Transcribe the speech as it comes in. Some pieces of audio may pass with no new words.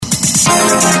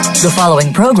The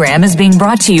following program is being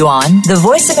brought to you on the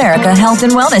Voice America Health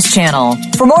and Wellness Channel.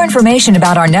 For more information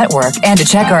about our network and to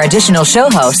check our additional show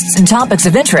hosts and topics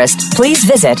of interest, please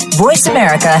visit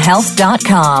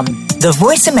voiceamericahealth.com. The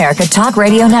Voice America Talk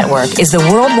Radio Network is the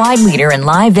worldwide leader in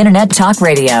live Internet talk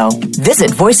radio. Visit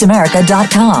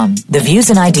voiceamerica.com. The views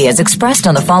and ideas expressed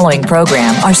on the following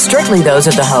program are strictly those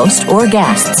of the host or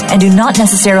guests and do not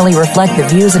necessarily reflect the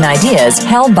views and ideas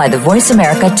held by the Voice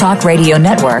America Talk Radio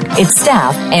Network, its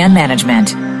staff, and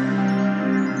management.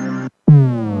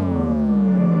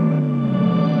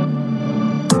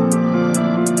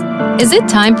 Is it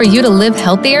time for you to live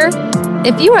healthier?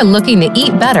 If you are looking to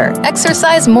eat better,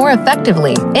 exercise more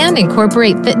effectively, and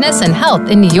incorporate fitness and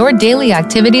health into your daily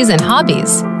activities and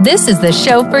hobbies, this is the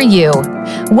show for you.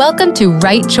 Welcome to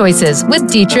Right Choices with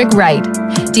Dietrich Wright.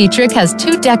 Dietrich has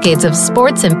 2 decades of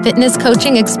sports and fitness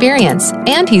coaching experience,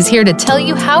 and he's here to tell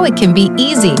you how it can be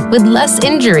easy with less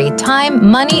injury, time,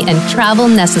 money, and travel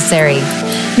necessary.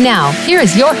 Now, here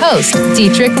is your host,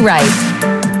 Dietrich Wright.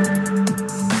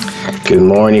 Good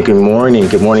morning, good morning.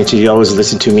 Good morning to you always who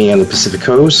listen to me on the Pacific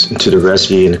Coast and to the rest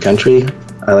of you in the country.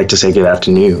 I like to say good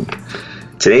afternoon.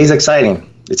 Today's exciting.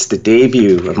 It's the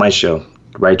debut of my show,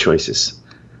 Right Choices.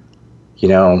 You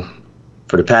know,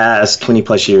 for the past 20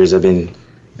 plus years, I've been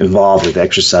involved with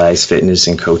exercise, fitness,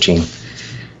 and coaching.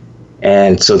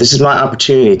 And so this is my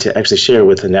opportunity to actually share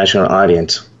with the national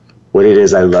audience what it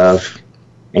is I love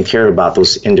and care about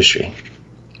this industry.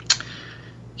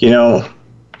 You know,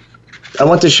 I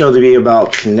want the show to be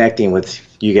about connecting with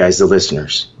you guys, the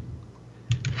listeners.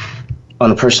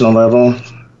 On a personal level,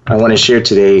 I want to share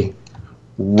today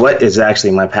what is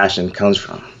actually my passion comes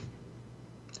from.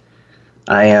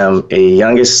 I am a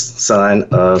youngest son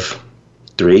of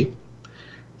 3.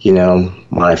 You know,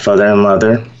 my father and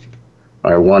mother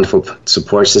are wonderful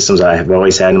support systems I have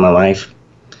always had in my life.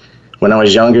 When I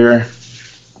was younger,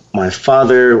 my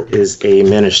father is a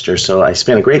minister, so I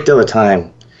spent a great deal of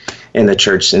time in the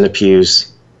church, in the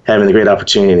pews, having the great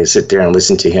opportunity to sit there and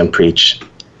listen to him preach.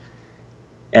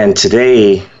 And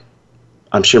today,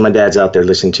 I'm sure my dad's out there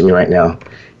listening to me right now,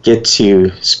 get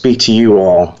to speak to you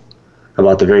all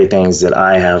about the very things that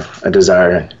I have a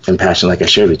desire and passion, like I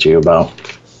shared with you about,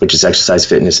 which is exercise,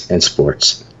 fitness, and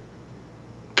sports.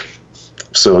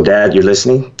 So Dad, you're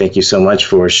listening. Thank you so much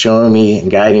for showing me and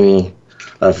guiding me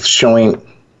of showing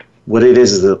what it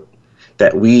is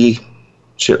that we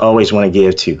should always want to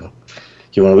give to.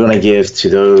 You want to give to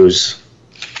those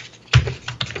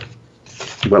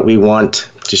what we want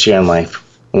to share in life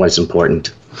and what's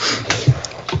important.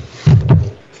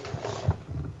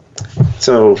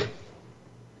 So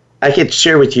I could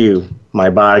share with you my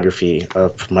biography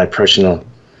of my personal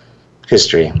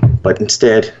history, but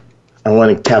instead I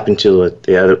want to tap into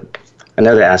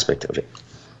another aspect of it.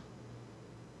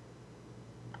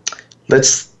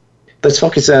 Let's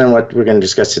focus on what we're going to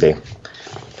discuss today.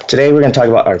 Today, we're going to talk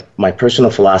about my personal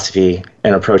philosophy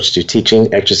and approach to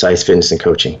teaching, exercise, fitness, and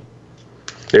coaching.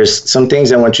 There's some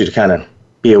things I want you to kind of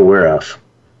be aware of.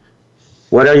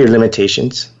 What are your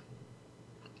limitations?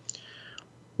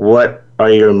 What are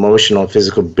your emotional and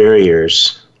physical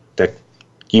barriers that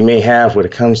you may have when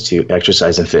it comes to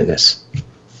exercise and fitness?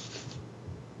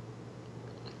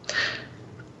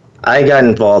 I got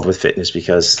involved with fitness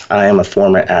because I am a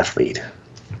former athlete.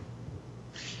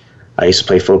 I used to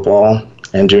play football.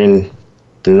 And during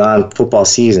the non-football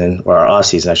season, or our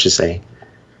off-season, I should say,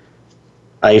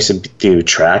 I used to do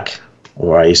track,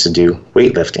 or I used to do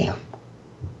weightlifting.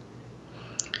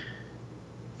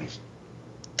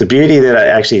 The beauty that I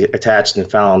actually attached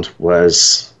and found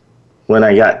was when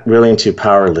I got really into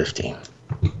powerlifting.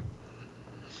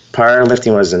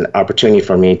 Powerlifting was an opportunity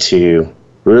for me to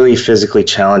really physically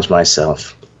challenge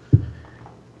myself,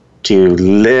 to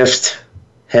lift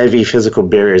heavy physical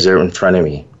barriers that are in front of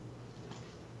me.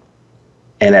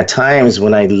 And at times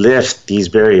when I lift these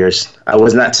barriers, I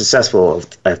was not successful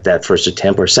at that first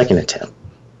attempt or second attempt.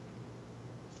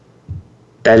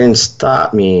 That didn't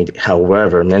stop me,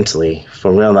 however, mentally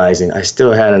from realizing I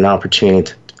still had an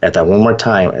opportunity at that one more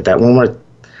time, at that one more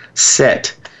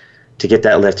set, to get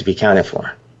that lift to be counted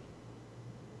for.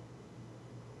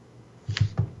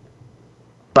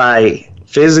 By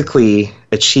physically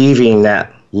achieving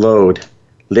that load,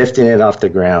 lifting it off the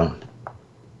ground,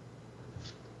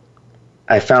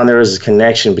 I found there was a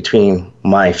connection between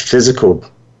my physical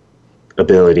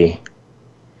ability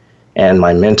and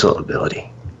my mental ability.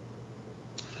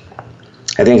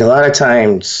 I think a lot of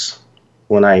times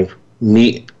when I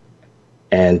meet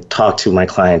and talk to my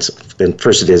clients in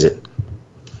first visit,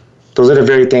 those are the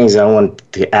very things I want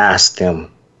to ask them.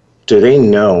 Do they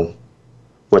know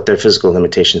what their physical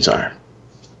limitations are?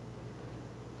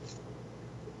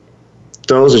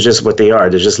 those are just what they are.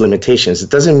 They're just limitations. It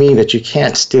doesn't mean that you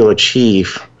can't still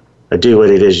achieve or do what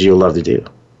it is you love to do.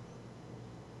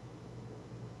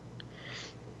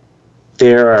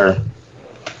 There are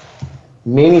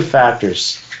many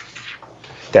factors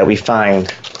that we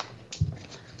find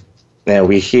and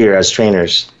we hear as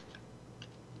trainers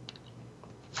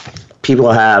people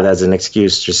have as an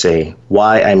excuse to say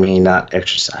why I may not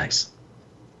exercise.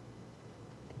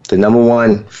 The number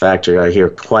one factor I hear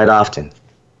quite often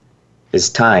is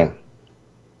time.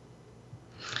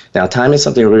 Now, time is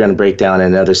something we're going to break down in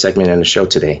another segment in the show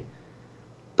today,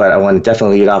 but I want to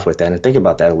definitely lead off with that and think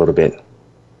about that a little bit.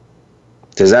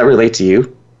 Does that relate to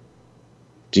you?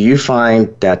 Do you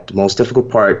find that the most difficult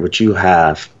part which you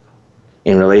have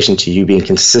in relation to you being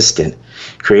consistent,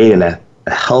 creating a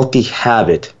healthy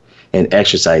habit in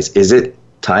exercise, is it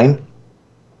time?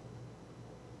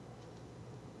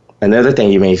 Another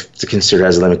thing you may consider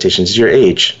as a limitation is your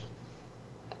age.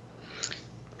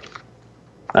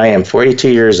 I am 42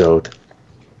 years old,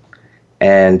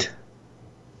 and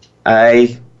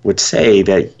I would say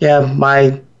that, yeah,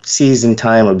 my season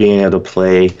time of being able to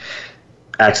play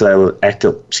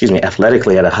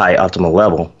athletically at a high optimal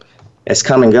level has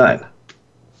come and gone.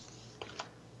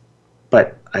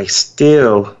 But I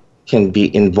still can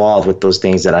be involved with those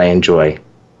things that I enjoy,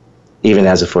 even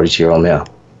as a 42-year-old male.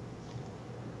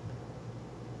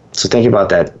 So think about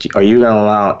that. Are you going to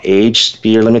allow age to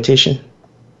be your limitation?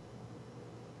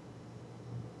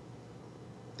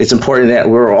 It's important that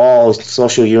we're all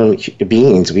social human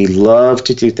beings. We love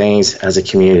to do things as a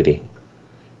community.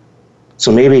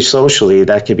 So maybe socially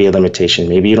that could be a limitation.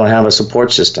 Maybe you don't have a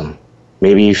support system.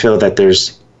 Maybe you feel that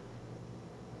there's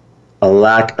a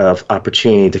lack of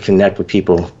opportunity to connect with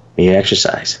people when you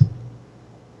exercise.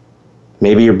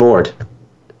 Maybe you're bored.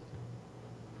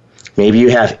 Maybe you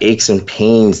have aches and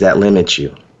pains that limit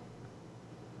you.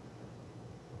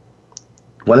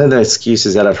 One of the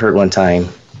excuses that I've heard one time,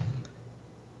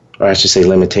 or I should say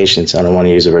limitations, I don't want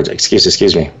to use the word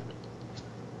excuse me,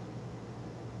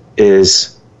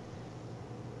 is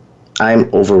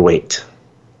I'm overweight.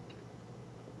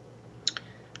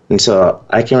 And so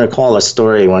I can recall a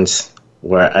story once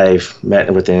where I've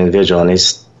met with an individual and he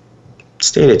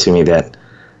stated to me that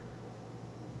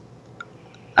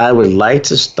I would like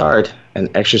to start an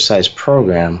exercise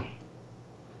program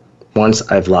once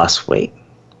I've lost weight.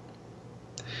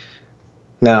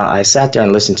 Now, I sat there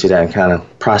and listened to that and kind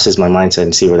of processed my mindset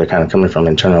and see where they're kind of coming from,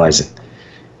 internalize it.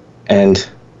 And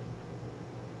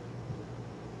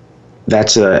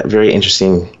that's a very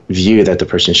interesting view that the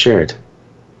person shared.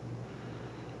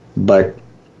 But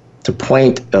the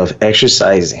point of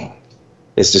exercising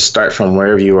is to start from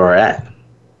wherever you are at.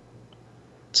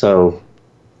 So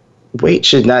weight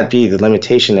should not be the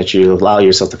limitation that you allow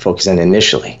yourself to focus on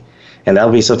initially. And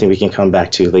that'll be something we can come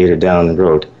back to later down the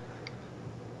road.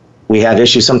 We have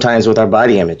issues sometimes with our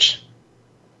body image.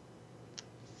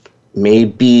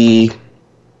 Maybe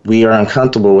we are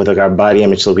uncomfortable with our body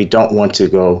image, so we don't want to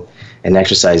go and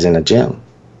exercise in a gym.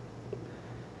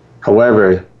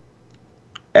 However,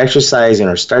 exercising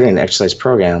or starting an exercise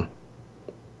program,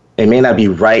 it may not be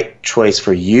right choice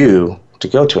for you to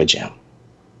go to a gym,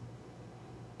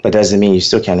 but doesn't mean you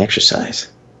still can't exercise.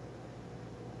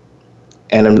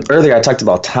 And earlier I talked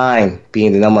about time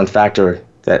being the number one factor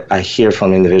that I hear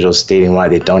from individuals stating why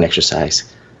they don't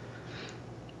exercise.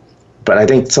 But I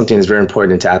think something that's very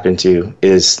important to tap into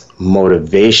is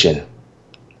motivation.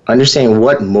 Understanding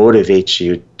what motivates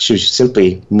you to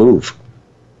simply move.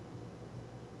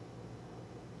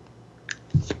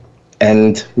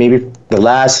 And maybe the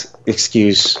last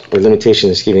excuse or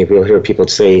limitation, we'll hear people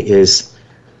say is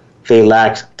they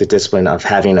lack the discipline of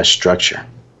having a structure.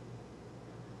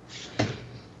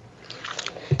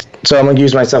 So I'm going to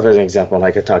use myself as an example,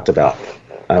 like I talked about.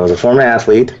 I was a former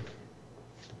athlete.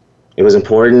 It was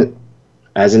important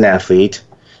as an athlete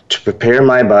to prepare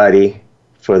my body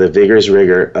for the vigorous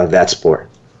rigor of that sport.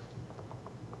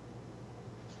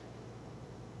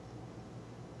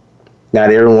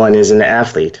 Not everyone is an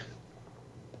athlete.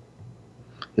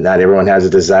 Not everyone has a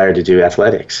desire to do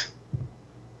athletics.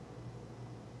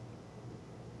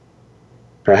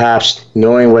 Perhaps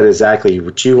knowing what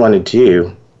you want to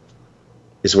do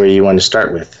is where you want to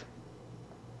start with.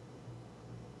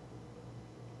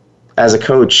 As a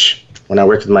coach, when I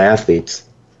work with my athletes,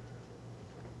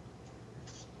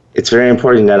 it's very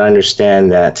important that I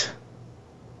understand that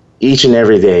each and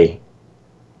every day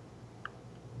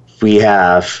we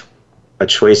have a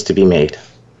choice to be made.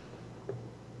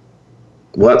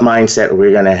 What mindset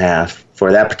we're going to have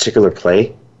for that particular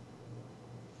play,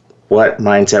 what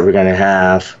mindset we're going to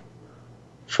have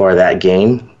for that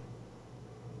game,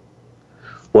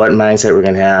 what mindset we're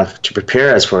going to have to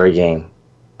prepare us for a game,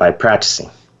 by practicing.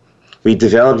 We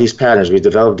develop these patterns, we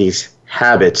develop these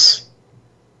habits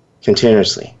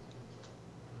continuously.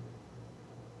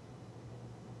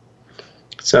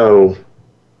 So,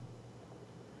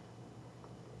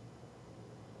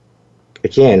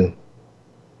 again,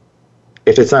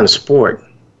 if it's not a sport,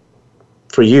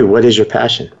 for you, what is your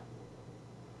passion?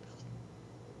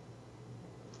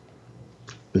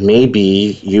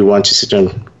 Maybe you want to sit there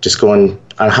and just go on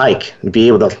a hike, and be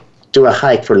able to do a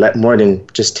hike for more than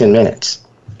just 10 minutes.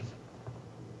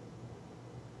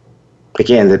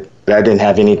 Again, that didn't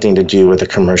have anything to do with a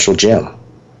commercial gym.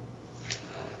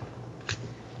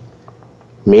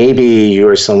 Maybe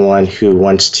you're someone who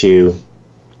wants to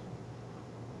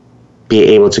be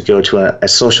able to go to a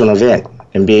social event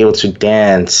and be able to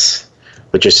dance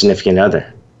with your significant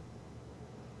other.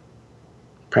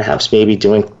 Perhaps maybe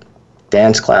doing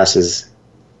dance classes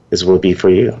will be for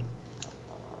you.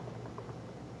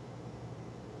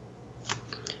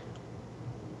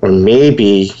 Or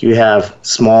maybe you have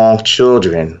small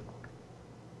children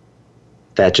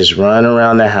that just run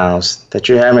around the house that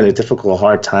you're having a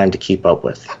hard time to keep up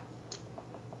with.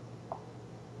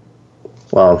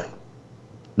 Well,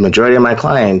 the majority of my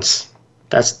clients,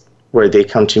 that's where they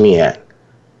come to me at.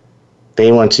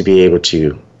 They want to be able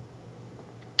to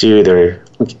do their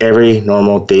every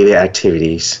normal daily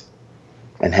activities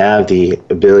and have the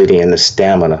ability and the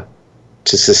stamina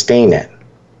to sustain that.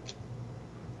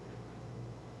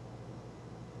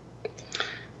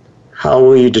 How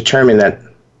will you determine that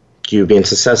you being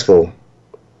successful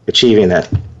achieving that?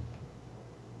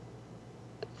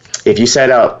 If you set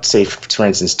out, say for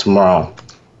instance, tomorrow,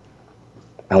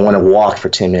 I want to walk for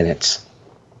 10 minutes.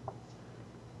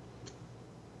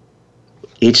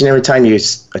 Each and every time you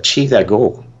achieve that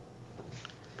goal,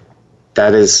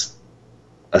 that is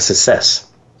a success.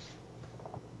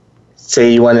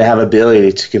 Say you want to have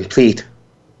ability to complete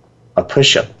a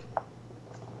push-up.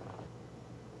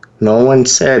 No one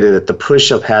said that the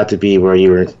push-up had to be where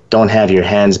you don't have your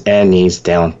hands and knees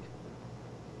down.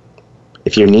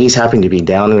 If your knees happen to be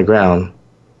down on the ground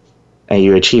and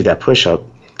you achieve that push-up,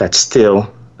 that's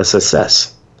still a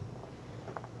success.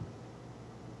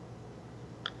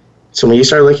 So when you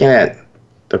start looking at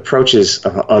the approaches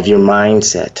of your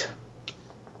mindset,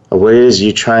 of what it is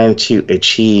you're trying to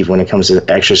achieve when it comes to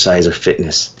exercise or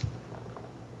fitness,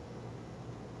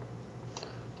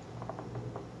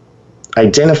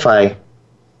 identify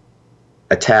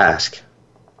a task.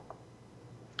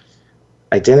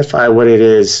 Identify what it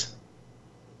is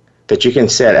that you can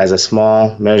set as a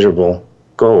small, measurable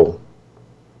goal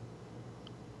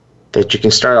that you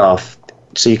can start off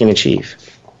so you can achieve.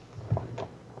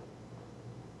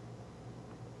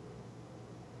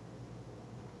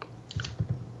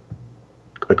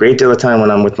 A great deal of time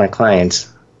when I'm with my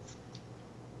clients,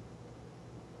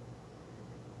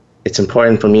 it's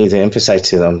important for me to emphasize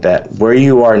to them that where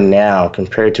you are now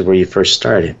compared to where you first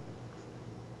started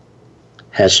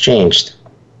has changed.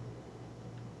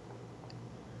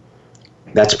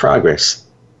 That's progress.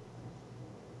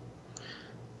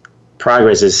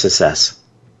 Progress is success.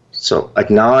 So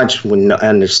acknowledge and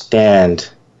understand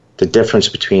the difference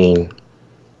between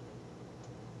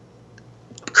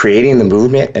creating the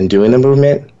movement and doing the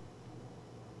movement.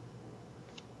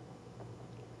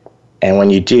 And when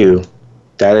you do,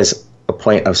 that is a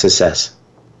point of success.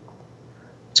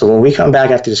 So when we come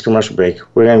back after this commercial break,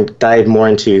 we're going to dive more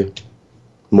into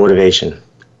motivation.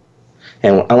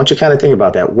 And I want you to kind of think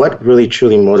about that. What really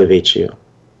truly motivates you?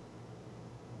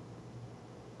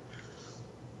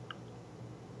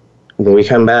 When we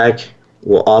come back,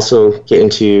 we'll also get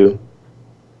into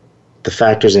the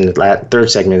factors in the third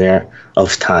segment there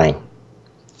of time.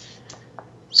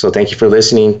 So thank you for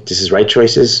listening. This is Right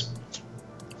Choices,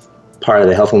 part of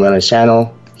the Health and Wellness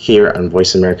channel here on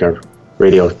Voice America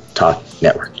Radio Talk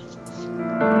Network.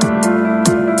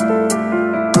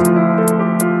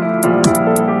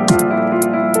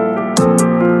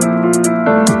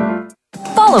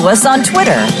 Follow us on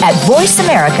Twitter at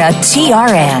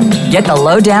VoiceAmericaTRN. Get the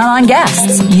lowdown on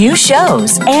guests, new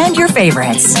shows, and your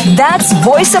favorites. That's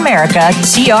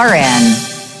VoiceAmericaTRN.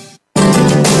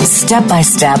 Step by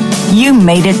step, you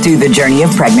made it through the journey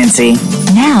of pregnancy.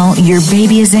 Now your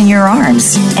baby is in your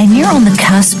arms, and you're on the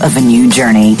cusp of a new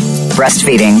journey,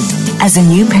 breastfeeding. As a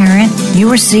new parent,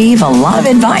 you receive a lot of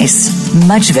advice,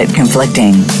 much of it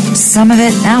conflicting, some of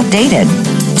it outdated.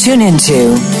 Tune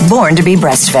into Born to be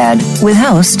Breastfed with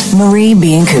host Marie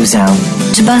Biancuzzo.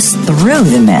 to bust through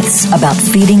the myths about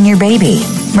feeding your baby.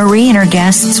 Marie and her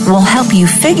guests will help you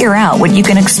figure out what you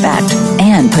can expect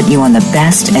and put you on the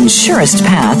best and surest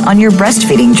path on your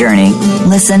breastfeeding journey.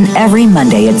 Listen every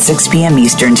Monday at 6 p.m.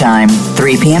 Eastern Time,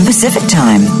 3 p.m. Pacific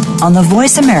Time on the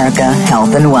Voice America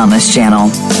Health and Wellness Channel.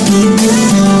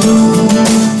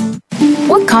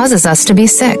 What causes us to be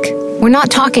sick? We're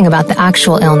not talking about the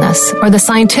actual illness or the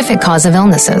scientific cause of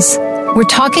illnesses. We're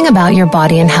talking about your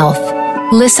body and health.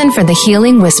 Listen for the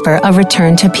healing whisper of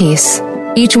return to peace.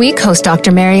 Each week, host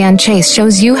Dr. Marianne Chase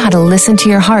shows you how to listen to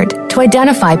your heart to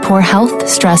identify poor health,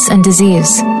 stress, and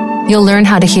disease. You'll learn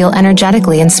how to heal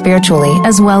energetically and spiritually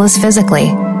as well as physically.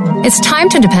 It's time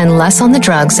to depend less on the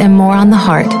drugs and more on the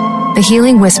heart. The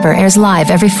Healing Whisper airs live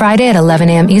every Friday at 11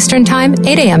 a.m. Eastern Time,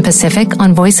 8 a.m. Pacific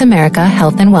on Voice America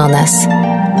Health and Wellness.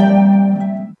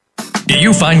 Do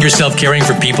you find yourself caring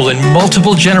for people in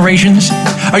multiple generations?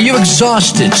 Are you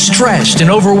exhausted, stressed,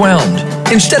 and overwhelmed?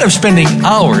 Instead of spending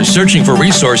hours searching for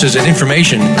resources and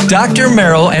information, Dr.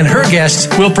 Merrill and her guests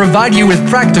will provide you with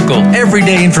practical,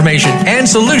 everyday information and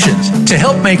solutions to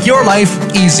help make your life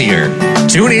easier.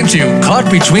 Tune into Caught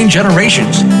Between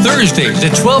Generations, Thursdays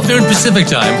at 12 noon Pacific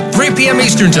Time, 3 p.m.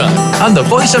 Eastern Time on the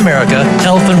Voice America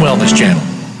Health and Wellness Channel.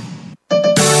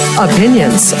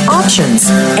 Opinions, options,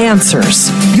 answers.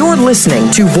 You're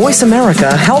listening to Voice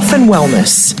America Health and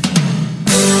Wellness.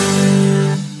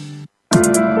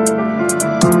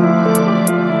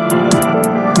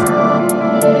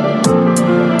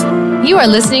 You are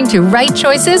listening to Right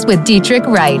Choices with Dietrich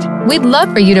Wright. We'd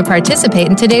love for you to participate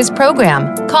in today's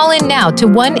program. Call in now to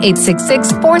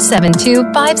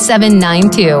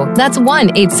 1-866-472-5792. That's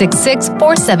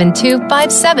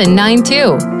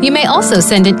 1-866-472-5792. You may also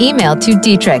send an email to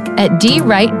Dietrich at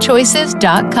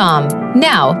drightchoices.com.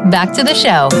 Now, back to the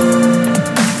show.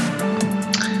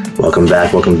 Welcome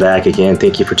back again.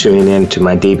 Thank you for tuning in to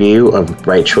my debut of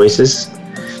Right Choices.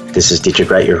 This is Dietrich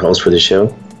Wright, your host for the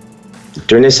show.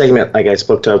 During this segment, like I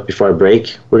spoke to before our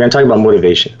break, we're going to talk about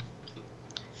motivation.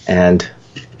 And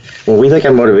when we look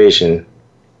at motivation,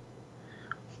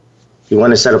 we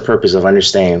want to set a purpose of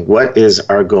understanding what is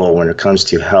our goal when it comes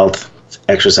to health,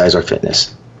 exercise, or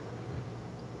fitness.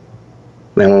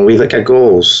 And when we look at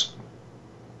goals,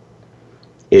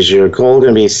 is your goal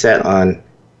going to be set on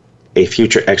a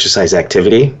future exercise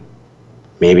activity?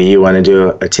 Maybe you want to do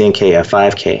a 10K, a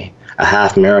 5K, a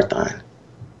half marathon.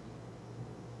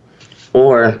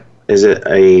 Or is it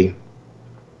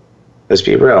let's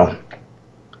be real,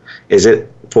 is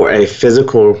it for a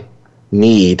physical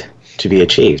need to be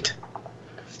achieved?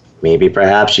 Maybe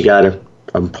perhaps you got an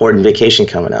important vacation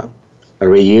coming up, a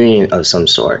reunion of some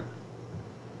sort.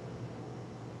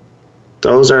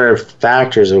 Those are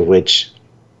factors of which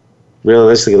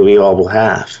realistically we all will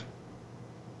have.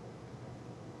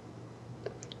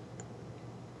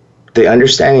 The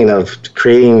understanding of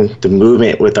creating the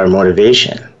movement with our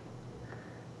motivation,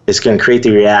 it's going to create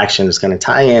the reaction. It's going to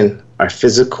tie in our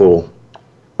physical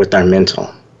with our mental.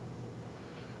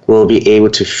 We'll be able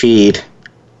to feed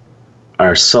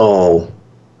our soul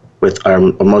with our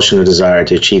emotional desire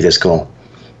to achieve this goal.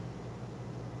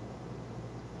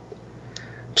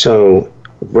 So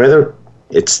whether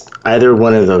it's either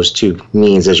one of those two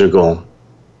means as your goal,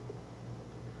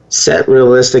 set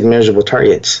realistic, measurable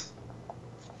targets.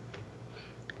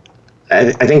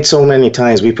 I think so many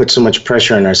times we put so much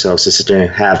pressure on ourselves to sit there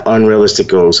and have unrealistic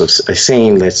goals of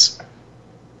saying,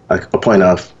 a point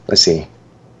of, let's see,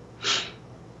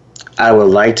 I would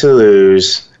like to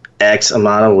lose X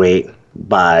amount of weight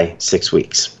by 6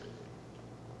 weeks.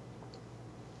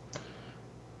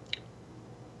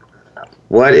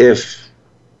 What if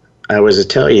I was to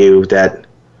tell you that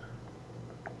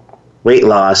weight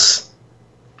loss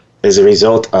is a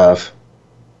result of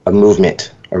a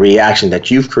movement, a reaction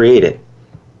that you've created?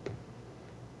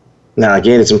 Now,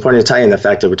 again, it's important to tie in the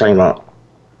fact that we're talking about,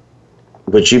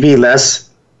 would you be less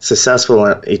successful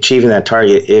in achieving that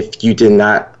target if you did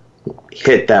not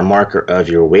hit that marker of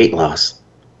your weight loss?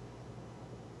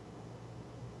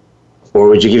 Or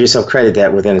would you give yourself credit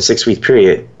that within a 6-week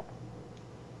period,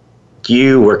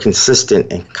 you were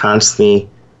consistent and constantly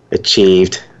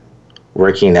achieved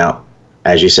working out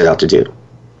as you set out to do?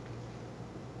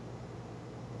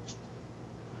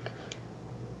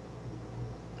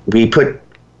 We put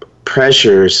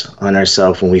pressures on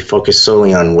ourselves when we focus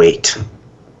solely on weight.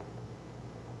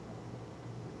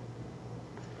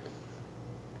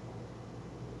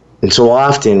 And so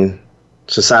often,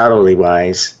 societally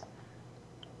wise,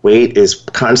 weight is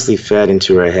constantly fed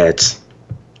into our heads.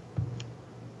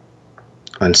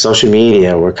 On social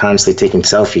media, we're constantly taking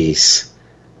selfies,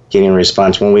 getting a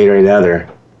response one way or another.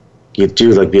 You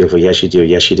do look beautiful. Yes, you do.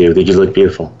 Yes, you do. Did you look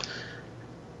beautiful?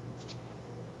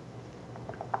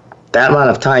 that amount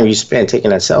of time you spent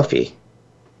taking that selfie,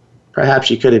 perhaps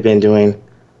you could have been doing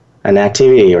an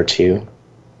activity or two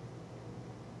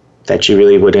that you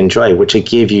really would enjoy, which would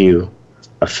give you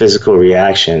a physical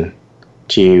reaction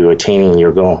to attaining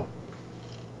your goal.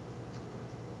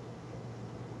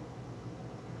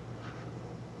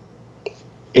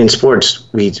 In sports,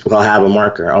 we'll have a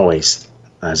marker always.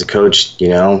 As a coach,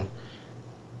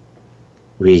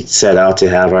 we set out to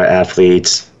have our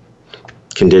athletes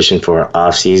condition for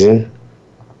off-season,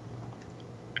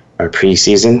 our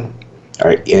preseason,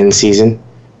 our in-season,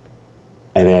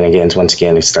 and then again, once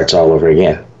again, it starts all over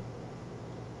again.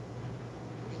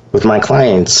 With my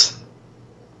clients,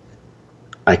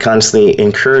 I constantly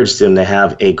encourage them to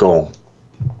have a goal.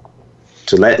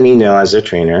 To let me know as a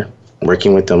trainer,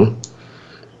 working with them,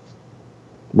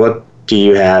 what do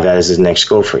you have as the next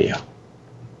goal for you?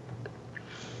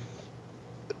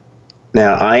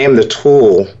 Now, I am the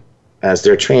tool as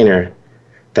their trainer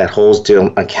that holds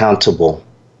them accountable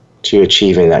to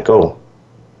achieving that goal.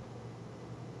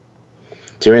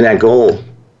 During that goal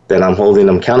that I'm holding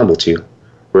them accountable to,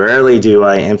 rarely do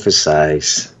I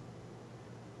emphasize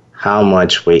how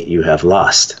much weight you have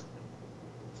lost.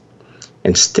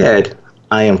 Instead,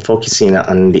 I am focusing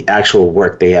on the actual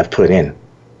work they have put in.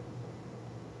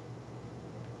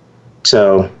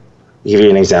 So, I'll give you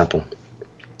an example.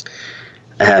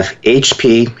 I have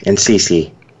HP and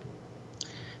CC.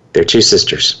 They're two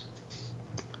sisters.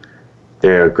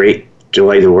 They're a great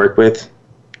joy to work with.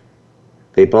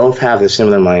 They both have a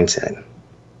similar mindset.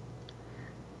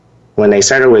 When I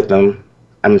started with them,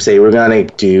 I'm saying we're going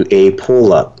to do a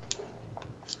pull-up.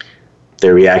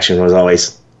 Their reaction was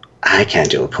always, I can't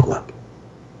do a pull-up.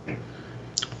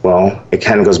 Well, it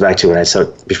kind of goes back to what I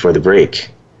said before the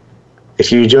break.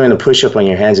 If you're doing a push-up on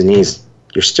your hands and knees,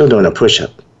 you're still doing a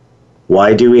push-up.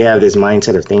 Why do we have this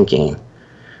mindset of thinking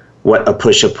what a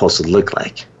push-up supposed to look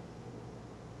like?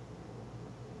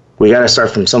 We got to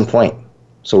start from some point.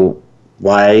 So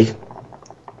why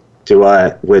do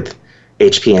I, with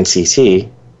HP and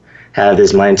CC, have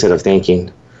this mindset of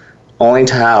thinking only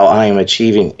to how I am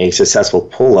achieving a successful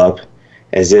pull-up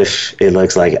as if it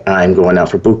looks like I'm going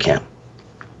out for boot camp?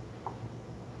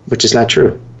 Which is not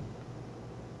true.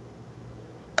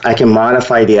 I can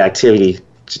modify the activity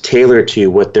to tailor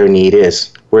to what their need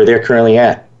is, where they're currently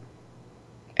at.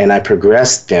 And I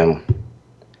progress them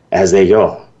as they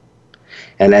go.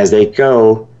 And as they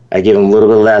go, I give them a little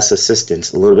bit less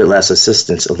assistance, a little bit less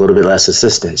assistance, a little bit less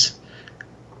assistance.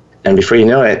 And before you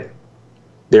know it,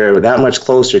 they're that much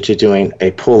closer to doing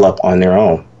a pull-up on their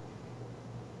own.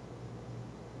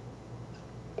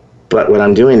 But what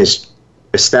I'm doing is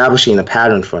establishing a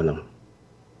pattern for them,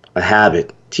 a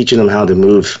habit, teaching them how to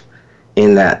move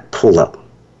in that pull-up.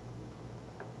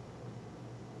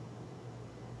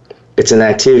 It's an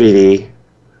activity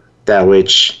that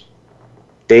which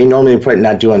they normally would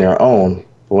not do on their own,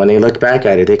 but when they look back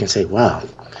at it, they can say, wow,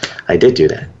 I did do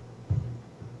that.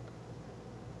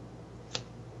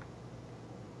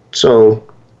 So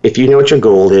if you know what your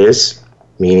goal is,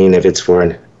 meaning if it's for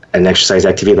an exercise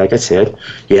activity, like I said,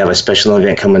 you have a special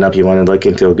event coming up you want to look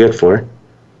and feel good for,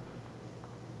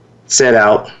 set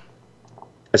out,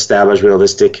 establish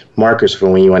realistic markers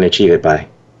for when you want to achieve it by.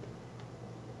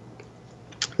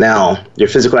 Now, your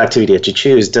physical activity that you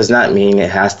choose does not mean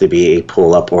it has to be a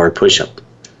pull-up or a push-up.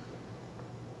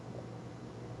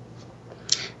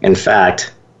 In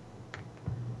fact,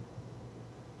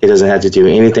 it doesn't have to do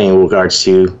anything in regards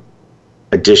to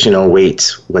additional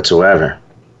weights whatsoever.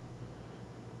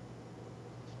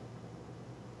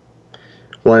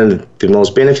 One of the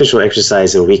most beneficial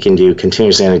exercises that we can do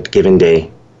continuously on a given day,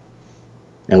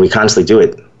 and we constantly do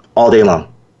it all day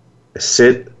long, is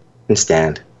sit and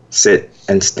stand, sit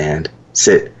and stand,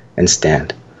 sit and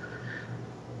stand.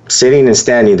 Sitting and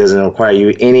standing doesn't require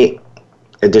you any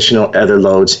additional other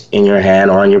loads in your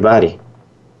hand or on your body.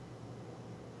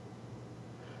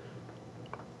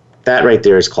 That right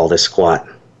there is called a squat.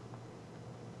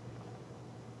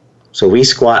 So we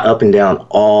squat up and down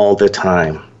all the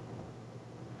time.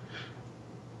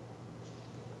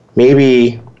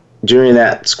 Maybe during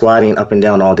that squatting up and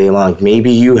down all day long,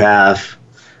 maybe you have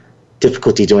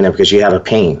difficulty doing that because you have a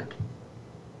pain.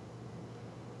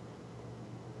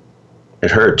 It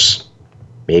hurts.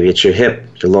 Maybe it's your hip,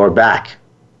 your lower back,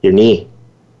 your knee.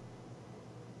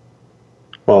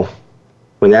 Well,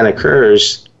 when that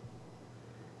occurs,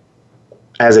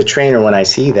 as a trainer, when I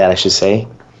see that, I should say,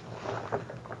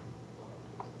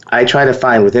 I try to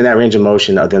find within that range of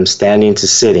motion of them standing to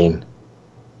sitting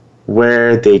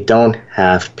where they don't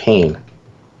have pain.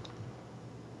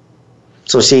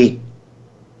 So see,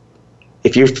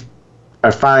 if you're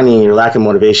are finding your lack of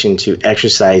motivation to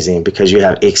exercising because you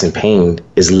have aches and pain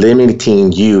is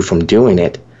limiting you from doing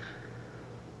it,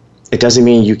 it doesn't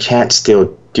mean you can't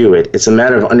still do it. It's a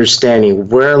matter of understanding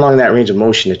where along that range of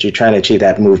motion that you're trying to achieve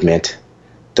that movement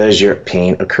does your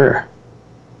pain occur.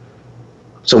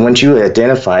 So once you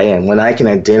identify, and when I can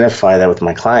identify that with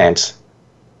my clients,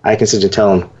 I can sit and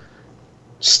tell them,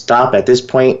 stop at this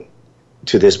point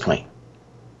to this point.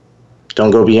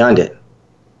 Don't go beyond it.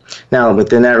 Now,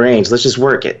 within that range, let's just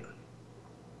work it.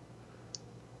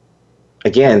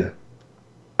 Again,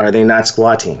 are they not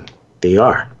squatting? They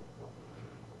are.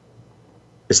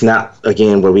 It's not,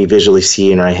 again, what we visually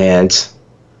see in our hands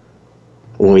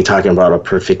when we're talking about a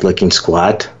perfect looking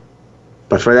squat.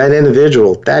 But for that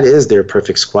individual, that is their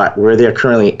perfect squat, where they're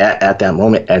currently at that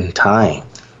moment in time.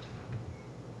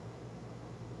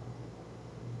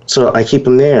 So I keep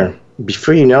them there.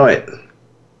 Before you know it,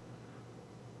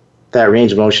 that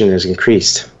range of motion is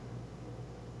increased.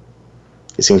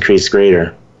 It's increased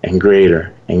greater and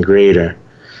greater and greater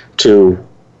to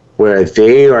where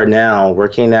they are now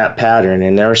working that pattern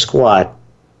in their squat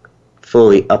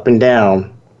fully up and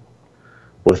down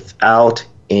without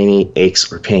any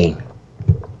aches or pain.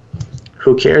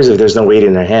 Who cares if there's no weight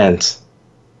in their hands?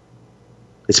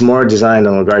 It's more designed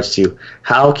in regards to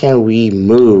how can we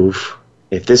move,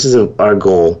 if this is our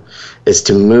goal, is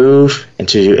to move and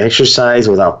to exercise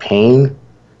without pain.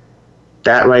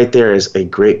 That right there is a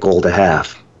great goal to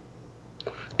have.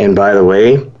 And by the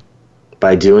way,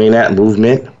 by doing that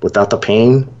movement without the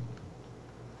pain,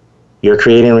 you're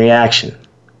creating reaction.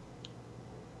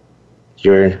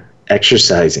 You're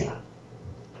exercising.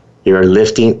 You're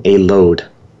lifting a load.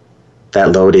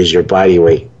 That load is your body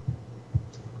weight.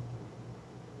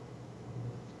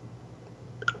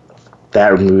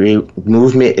 That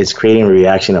movement is creating a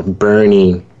reaction of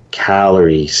burning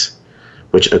calories,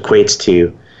 which equates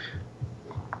to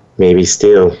maybe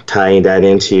still tying that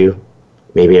into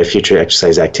maybe a future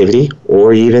exercise activity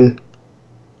or even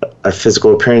a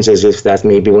physical appearance as if that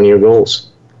may be one of your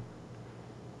goals.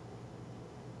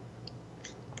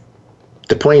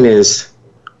 The point is,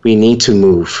 we need to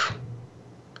move.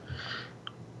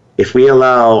 If we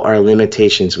allow our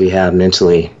limitations we have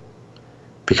mentally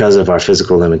because of our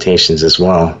physical limitations as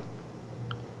well,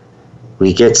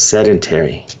 we get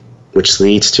sedentary, which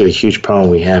leads to a huge problem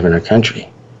we have in our country.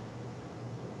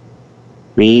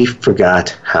 We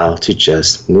forgot how to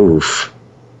just move.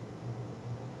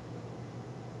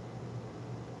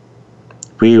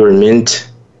 We were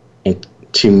meant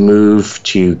to move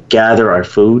to gather our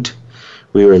food.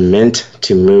 We were meant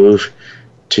to move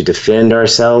to defend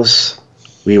ourselves.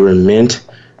 We were meant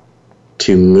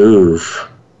to move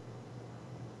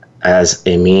as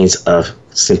a means of,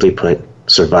 simply put,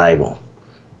 survival.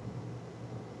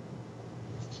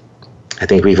 I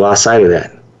think we've lost sight of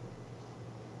that.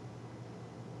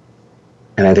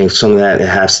 And I think some of that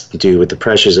has to do with the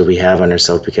pressures that we have on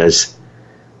ourselves because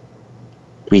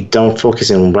we don't focus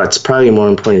on what's probably more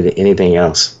important than anything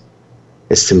else,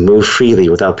 is to move freely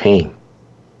without pain.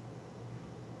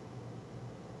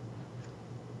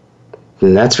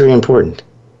 And that's very important.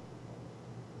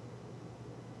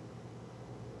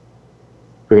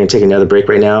 We're going to take another break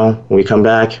right now. When we come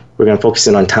back, we're going to focus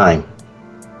in on time.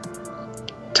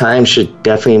 Time should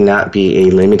definitely not be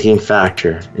a limiting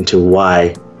factor into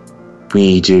why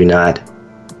we do not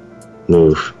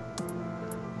move.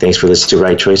 Thanks for listening to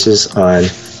Right Choices on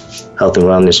Health and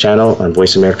Wellness Channel on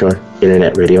Voice America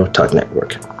Internet Radio Talk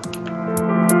Network.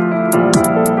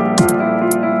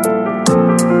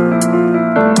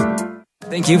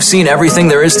 Think you've seen everything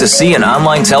there is to see in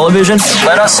online television?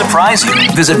 Let us surprise you.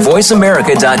 Visit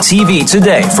voiceamerica.tv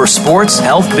today for sports,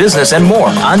 health, business, and more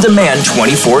on demand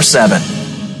 24/7.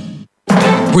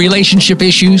 Relationship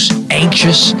issues?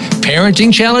 Anxious?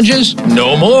 Parenting challenges?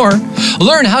 No more.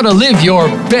 Learn how to live your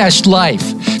best life.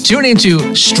 Tune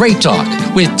into Straight Talk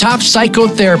with top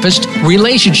psychotherapist,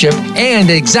 relationship, and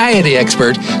anxiety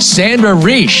expert Sandra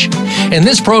Reich. In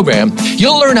this program,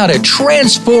 you'll learn how to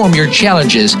transform your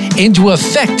challenges into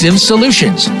effective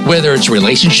solutions, whether it's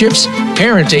relationships,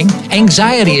 parenting,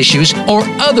 anxiety issues, or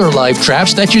other life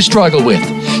traps that you struggle with.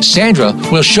 Sandra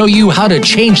will show you how to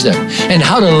change them and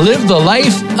how to live the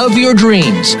life of your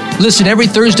dreams. Listen every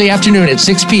Thursday afternoon at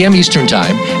 6 p.m. Eastern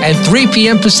Time and 3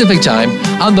 p.m. Pacific Time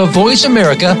on the Voice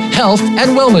America Health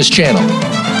and Wellness Channel.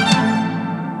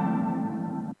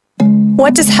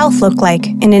 What does health look like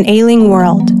in an ailing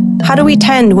world? How do we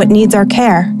tend what needs our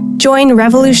care? Join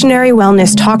Revolutionary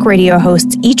Wellness Talk Radio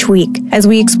hosts each week as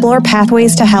we explore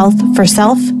pathways to health for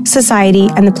self, society,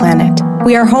 and the planet.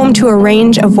 We are home to a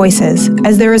range of voices,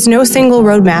 as there is no single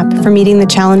roadmap for meeting the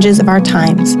challenges of our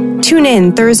times. Tune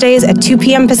in Thursdays at 2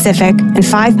 p.m. Pacific and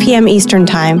 5 p.m. Eastern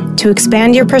Time to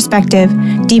expand your perspective,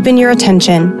 deepen your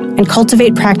attention, and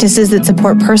cultivate practices that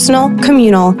support personal,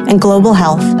 communal, and global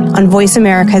health on Voice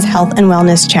America's Health and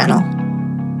Wellness channel.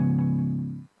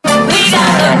 We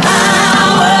got the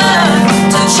power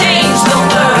to change the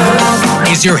world.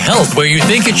 Is your health where you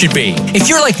think it should be? If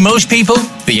you're like most people,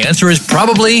 the answer is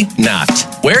probably not.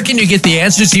 Where can you get the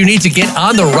answers you need to get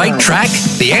on the right track?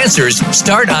 The answers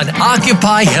start on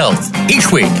Occupy Health.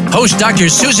 Each week, host Dr.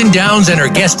 Susan Downs and her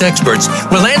guest experts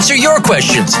will answer your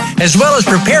questions, as well as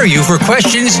prepare you for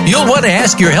questions you'll want to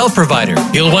ask your health provider.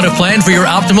 You'll want to plan for your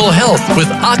optimal health with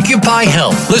Occupy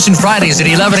Health. Listen Fridays at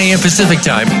 11 a.m. Pacific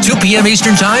Time, 2 p.m.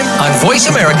 Eastern Time on Voice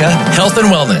America Health and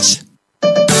Wellness.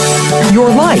 Your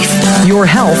life, your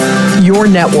health, your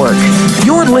network.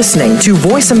 You're listening to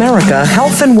Voice America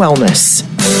Health and Wellness.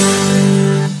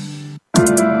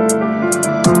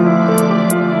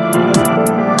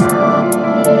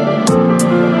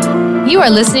 You are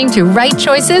listening to Right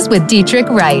Choices with Dietrich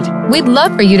Wright. We'd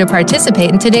love for you to participate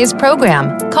in today's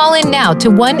program. Call in now to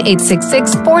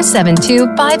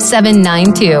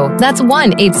 1-866-472-5792. That's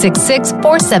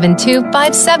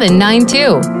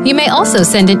 1-866-472-5792. You may also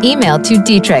send an email to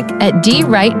Dietrich at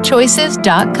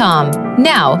drightchoices.com.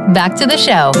 Now, back to the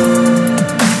show.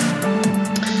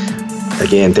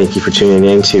 Again, thank you for tuning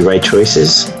in to Right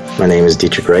Choices. My name is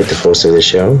Dietrich Wright, the host of the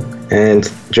show. And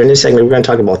during this segment, we're going to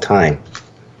talk about time.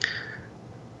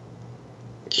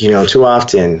 You know, too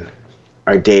often,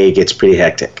 our day gets pretty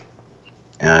hectic.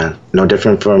 No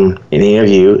different from any of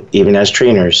you, even as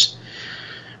trainers.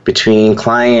 Between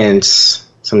clients,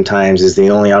 sometimes is the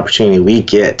only opportunity we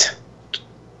get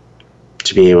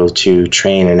to be able to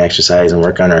train and exercise and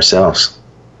work on ourselves.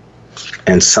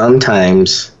 And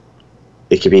sometimes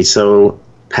it can be so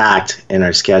packed in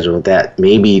our schedule that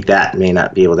maybe that may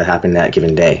not be able to happen that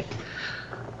given day.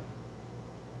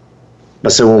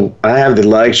 But so I have the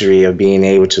luxury of being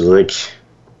able to look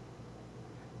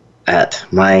at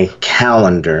my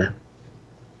calendar,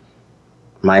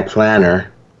 my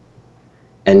planner,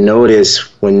 and notice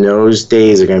when those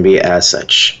days are going to be as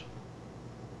such.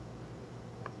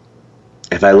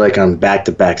 If I look on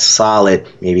back-to-back solid,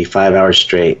 maybe 5 hours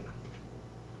straight,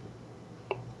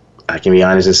 I can be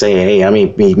honest and say, hey, I'm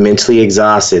mentally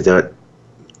exhausted. That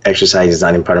exercise is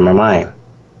not in part of my mind.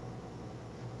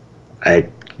 I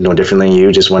no different than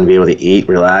you, just want to be able to eat,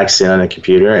 relax, sit on a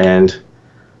computer, and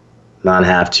not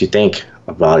have to think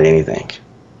about anything.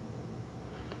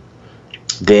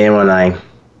 Then when I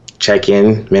check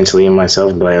in mentally in myself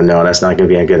and be like, no, that's not going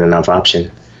to be a good enough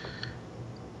option.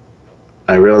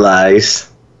 I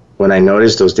realize when I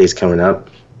notice those days coming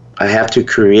up, I have to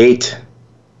create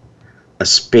a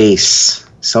space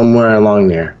somewhere along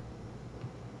there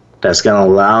that's going to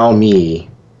allow me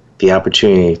the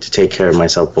opportunity to take care of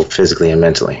myself both physically and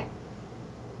mentally.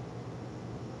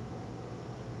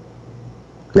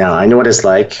 Now, I know what it's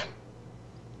like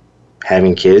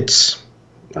having kids.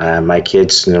 My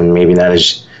kids, maybe not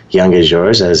as young as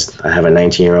yours, as I have a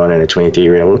 19-year-old and a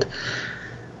 23-year-old.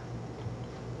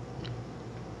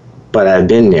 But I've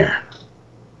been there.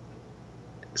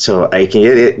 So I can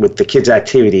get it with the kids'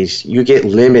 activities. You get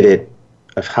limited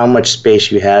of how much space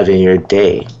you have in your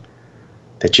day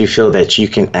that you feel that you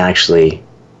can actually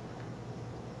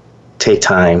take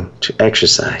time to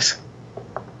exercise.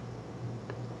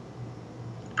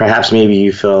 Perhaps maybe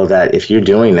you feel that if you're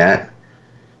doing that,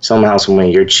 somehow,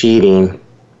 someway you're cheating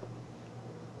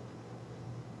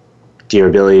your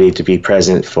ability to be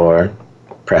present for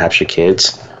perhaps your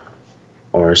kids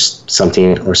or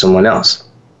something or someone else.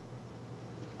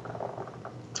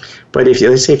 But if,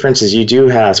 let's say, for instance, you do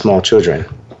have small children,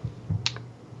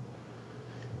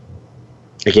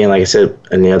 again, like I said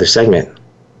in the other segment,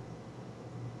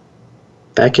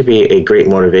 that could be a great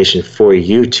motivation for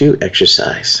you to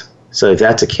exercise. So if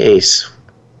that's the case,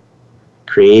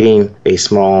 creating a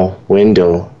small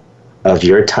window of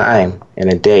your time in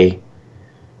a day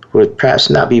would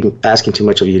perhaps not be asking too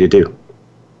much of you to do.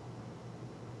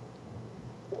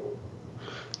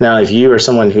 Now, if you are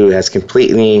someone who has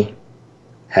completely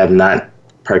have not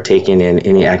partaken in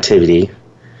any activity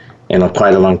in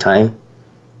quite a long time,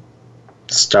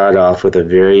 start off with a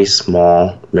very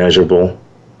small, measurable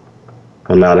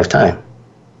amount of time.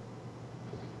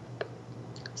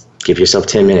 Give yourself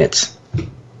 10 minutes.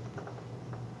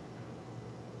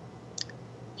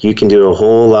 You can do a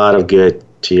whole lot of good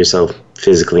to yourself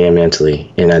physically and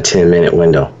mentally in a 10-minute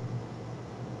window.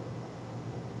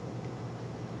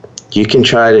 You can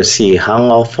try to see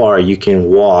how far you can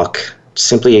walk.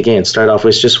 Simply, again, start off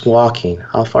with just walking.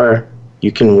 How far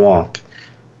you can walk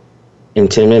in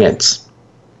 10 minutes.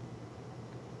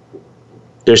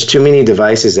 there's too many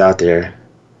devices out there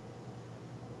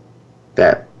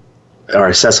that are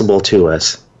accessible to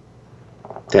us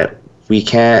that we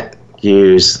can't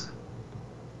use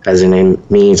as a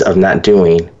means of not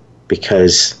doing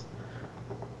because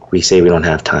we say we don't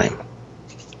have time.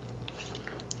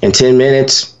 In 10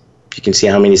 minutes, you can see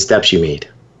how many steps you made.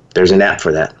 There's an app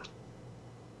for that.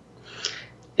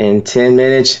 In 10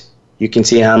 minutes, you can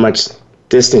see how much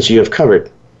distance you have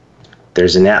covered.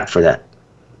 There's an app for that.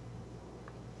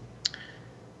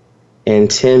 In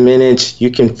 10 minutes, you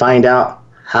can find out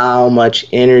how much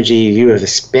energy you have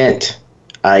spent,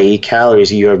 i.e.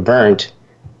 calories you have burnt.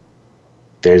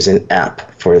 There's an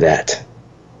app for that.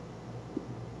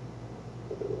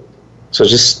 So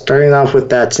just starting off with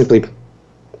that, simply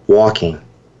walking.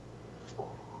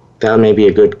 That may be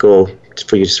a good goal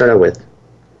for you to start out with.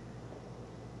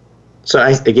 So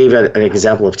I gave an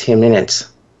example of 10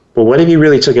 minutes. But what if you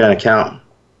really took an account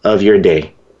of your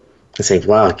day and say,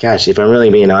 wow, gosh, if I'm really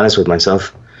being honest with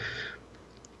myself,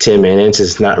 10 minutes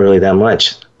is not really that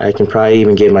much. I can probably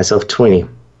even give myself 20,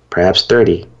 perhaps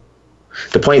 30.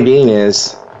 The point being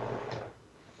is,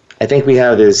 I think we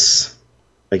have this,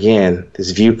 again,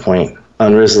 this viewpoint,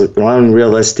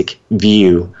 unrealistic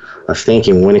view of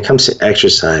thinking when it comes to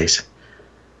exercise,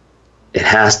 it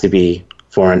has to be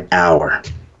for an hour,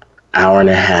 hour and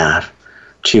a half,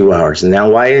 2 hours. And now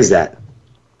why is that?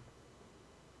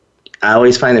 I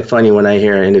always find it funny when I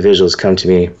hear individuals come to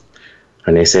me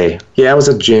and they say, yeah, I was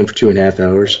at the gym for 2.5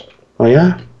 hours. Oh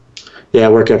yeah? Yeah, I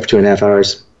worked out for 2.5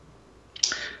 hours.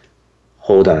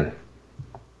 Hold on.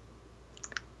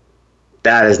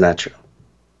 That is not true.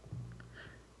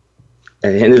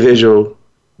 An individual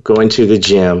going to the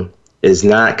gym is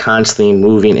not constantly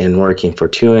moving and working for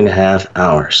 2.5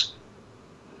 hours.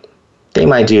 They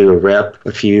might do a rep,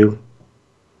 a few,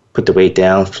 put the weight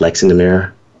down, flex in the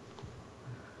mirror,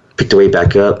 pick the weight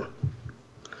back up,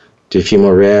 do a few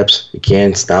more reps,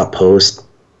 again, stop, post,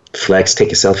 flex,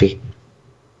 take a selfie.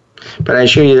 But I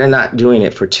assure you they're not doing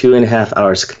it for 2.5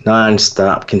 hours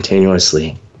non-stop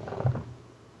continuously.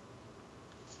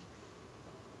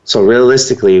 So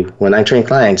realistically, when I train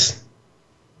clients,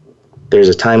 there's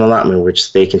a time allotment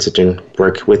which they can sit and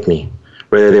work with me,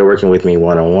 whether they're working with me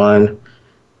one-on-one,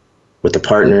 with a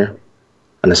partner,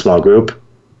 in a small group.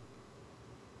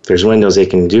 There's windows they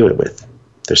can do it with.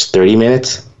 There's 30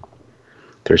 minutes,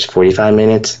 there's 45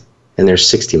 minutes, and there's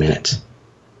 60 minutes.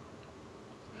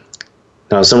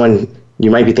 Now, you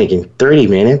might be thinking, 30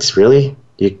 minutes, really?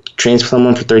 You train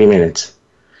someone for 30 minutes.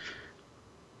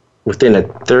 Within a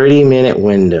 30-minute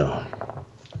window,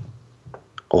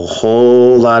 a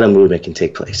whole lot of movement can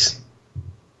take place.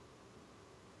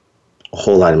 A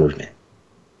whole lot of movement.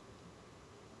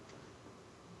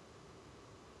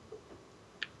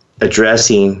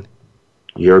 Addressing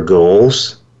your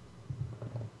goals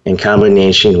in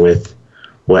combination with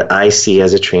what I see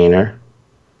as a trainer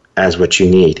as what you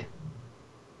need.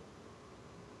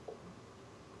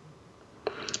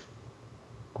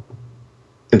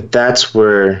 And that's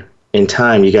where, in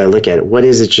time, you got to look at it. What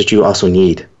is it that you also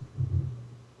need?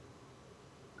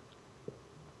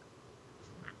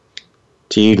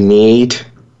 Do you need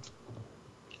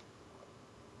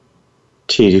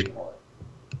to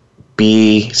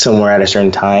be somewhere at a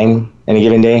certain time in a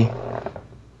given day?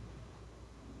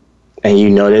 And you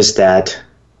notice that,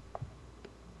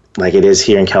 like it is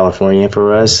here in California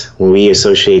for us, when we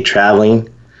associate traveling,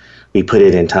 we put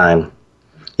it in time.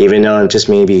 Even though it just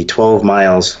maybe 12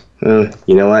 miles, you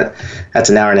know what? That's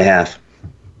an hour and a half.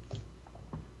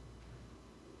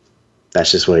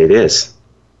 That's just what it is.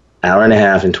 Hour and a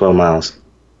half and 12 miles.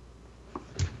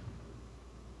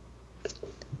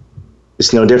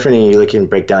 It's no different than you look and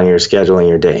break down your schedule and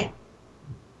your day.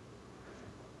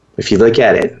 If you look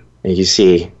at it and you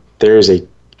see there's a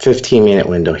 15-minute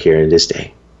window here in this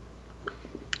day.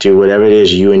 Do whatever it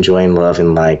is you enjoy and love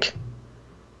and like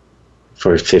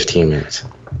for 15 minutes.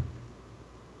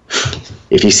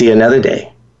 If you see another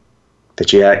day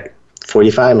that you had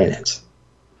 45 minutes,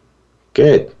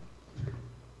 good.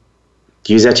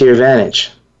 Use that to your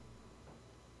advantage.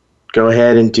 Go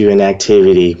ahead and do an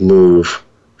activity, move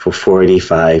for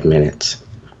 45 minutes.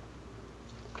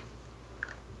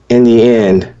 In the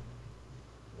end,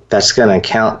 that's going to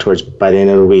count towards, by the end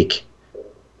of the week,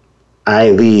 I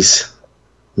at least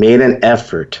made an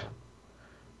effort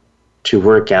to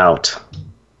work out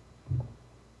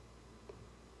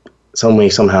some way,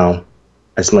 somehow,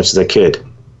 as much as I could.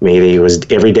 Maybe it was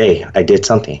every day I did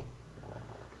something.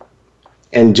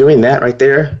 And doing that right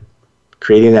there,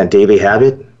 creating that daily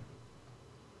habit,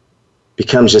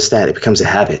 becomes just that. It becomes a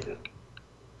habit.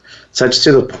 Such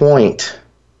to the point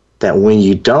that when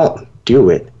you don't do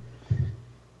it,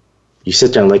 You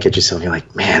sit there and look at yourself and you're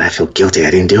like, man, I feel guilty.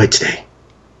 I didn't do it today.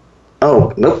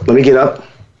 Oh, nope, let me get up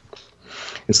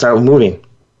and start moving.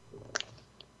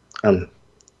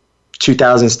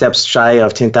 2,000 steps shy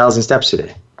of 10,000 steps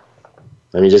today.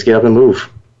 Let me just get up and move.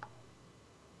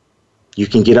 You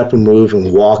can get up and move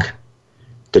and walk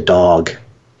the dog.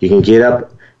 You can get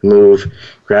up, move,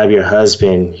 grab your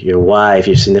husband, your wife,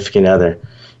 your significant other.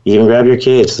 You even grab your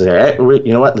kids. Say, hey,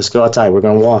 you know what? Let's go outside. We're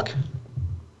going to walk.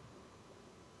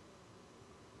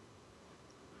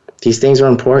 These things are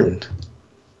important.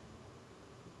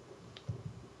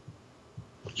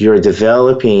 You're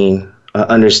developing an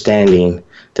understanding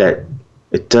that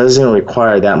it doesn't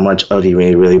require that much of you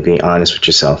when you're really being honest with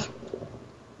yourself.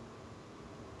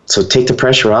 So take the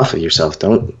pressure off of yourself.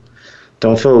 Don't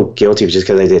feel guilty just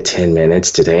because I did 10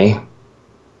 minutes today.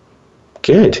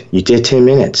 Good. You did 10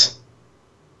 minutes.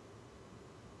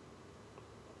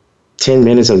 10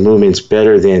 minutes of movement is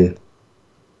better than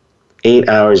 8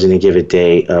 hours in a given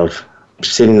day of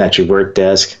sitting at your work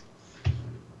desk,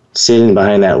 sitting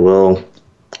behind that wheel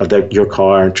of your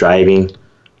car, driving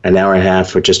an hour and a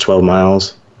half for just 12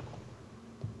 miles.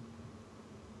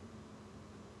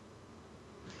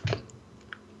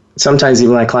 Sometimes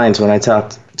even my clients, when I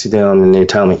talk to them and they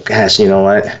tell me, gosh, you know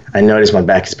what? I noticed my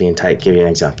back is being tight. Give you an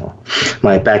example.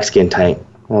 My back's getting tight.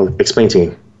 Well, explain to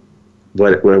me.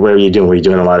 What are you doing? Were you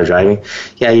doing a lot of driving?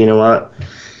 Yeah, you know what?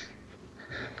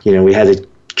 You know, we had to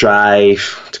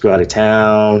drive to go out of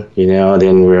town, you know,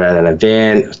 then we were at an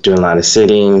event, doing a lot of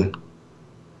sitting.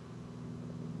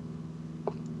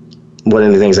 One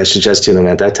of the things I suggest to them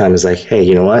at that time is like, hey,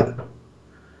 you know what?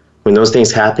 When those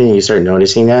things happen and you start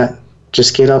noticing that,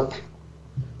 just get up,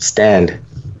 stand,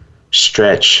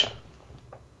 stretch,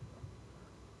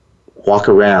 walk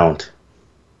around.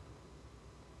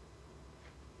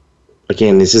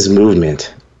 Again, this is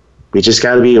movement. We just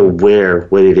got to be aware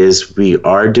what it is we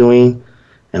are doing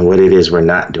and what it is we're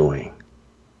not doing.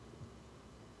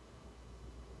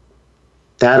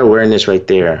 That awareness right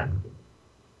there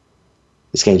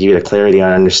is going to give you the clarity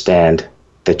and understand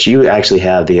that you actually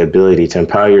have the ability to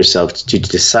empower yourself to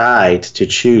decide to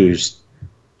choose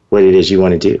what it is you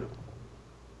want to do.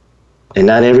 And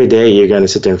not every day you're going to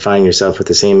sit there and find yourself with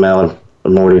the same amount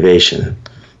of motivation,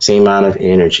 same amount of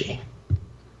energy.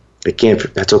 Again,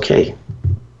 that's okay.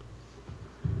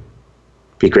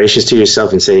 Be gracious to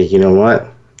yourself and say, you know what?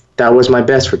 That was my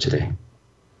best for today.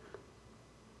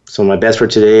 So my best for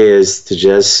today is to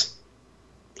just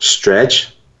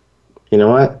stretch. You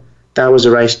know what? That was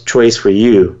the right choice for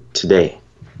you today.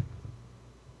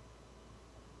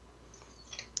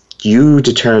 You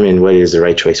determine what is the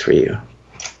right choice for you.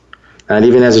 Not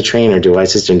even as a trainer do I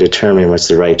sit and determine what's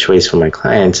the right choice for my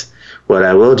clients. What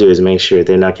I will do is make sure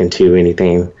they're not going to do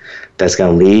anything that's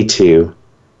going to lead to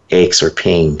aches or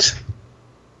pains.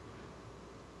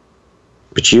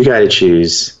 But you got to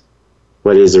choose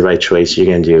what is the right choice you're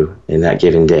going to do in that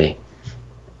given day,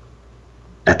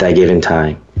 at that given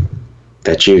time,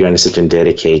 that you're going to sit and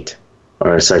dedicate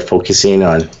or start focusing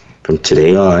on from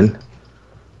today on,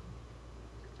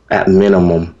 at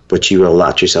minimum, what you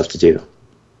allowed yourself to do.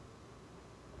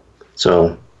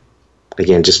 So,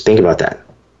 again, just think about that.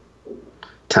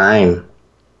 Time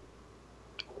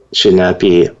should not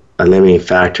be a limiting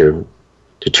factor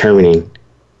determining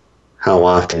how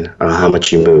often or how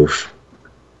much you move.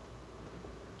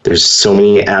 There's so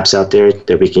many apps out there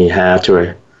that we can have to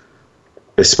our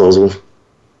disposal.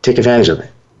 Take advantage of it.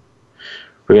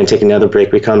 We're going to take another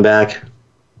break. We come back.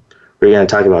 We're going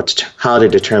to talk about how to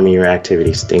determine your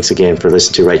activities. Thanks again for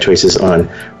listening to Right Choices on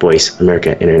Voice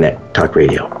America Internet Talk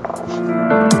Radio.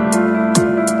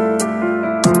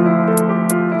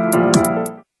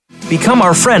 Become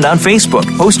our friend on Facebook.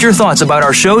 Post your thoughts about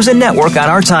our shows and network on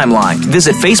our timeline.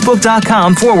 Visit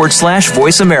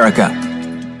facebook.com/Voice America.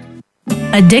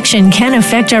 Addiction can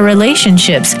affect our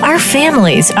relationships, our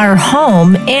families, our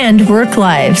home, and work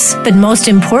lives, but most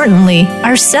importantly,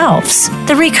 ourselves.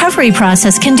 The recovery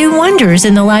process can do wonders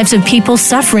in the lives of people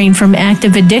suffering from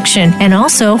active addiction and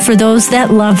also for those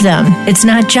that love them. It's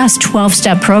not just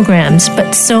 12-step programs,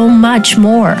 but so much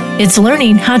more. It's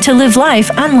learning how to live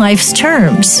life on life's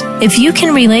terms. If you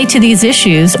can relate to these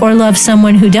issues or love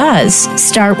someone who does,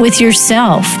 start with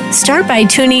yourself. Start by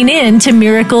tuning in to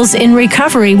Miracles in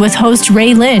Recovery with host Ray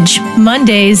Lynch,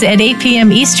 Mondays at 8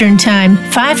 p.m. Eastern Time,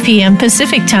 5 p.m.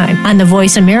 Pacific Time on the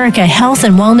Voice America Health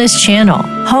and Wellness Channel.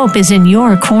 Hope is in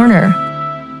your corner.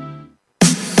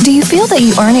 Do you feel that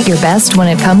you aren't at your best when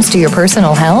it comes to your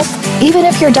personal health? Even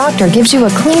if your doctor gives you a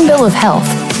clean bill of health,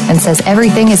 and says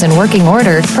everything is in working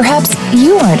order, perhaps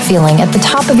you aren't feeling at the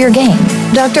top of your game.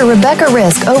 Dr. Rebecca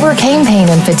Risk overcame pain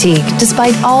and fatigue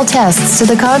despite all tests to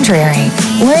the contrary.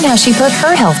 Learn how she put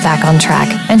her health back on track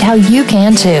and how you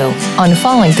can too on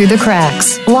Falling Through the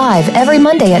Cracks. Live every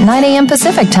Monday at 9 a.m.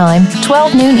 Pacific Time,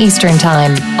 12 noon Eastern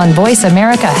Time on Voice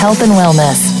America Health and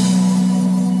Wellness.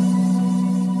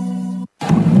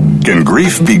 Can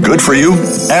grief be good for you?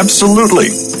 Absolutely.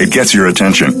 It gets your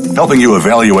attention, helping you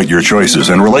evaluate your choices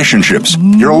and relationships.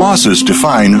 Your losses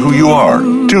define who you are.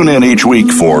 Tune in each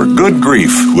week for Good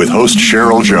Grief with host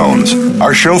Cheryl Jones.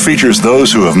 Our show features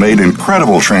those who have made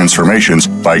incredible transformations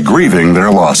by grieving their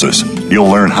losses.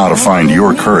 You'll learn how to find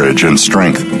your courage and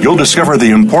strength. You'll discover the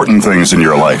important things in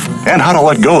your life and how to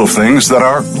let go of things that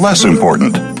are less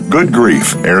important. Good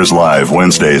Grief airs live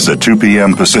Wednesdays at 2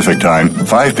 p.m. Pacific Time,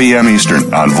 5 p.m.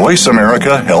 Eastern on Voice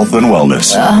America Health and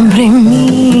Wellness.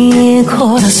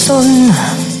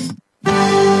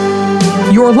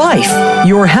 Your life,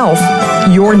 your health,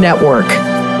 your network.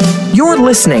 You're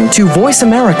listening to Voice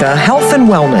America Health and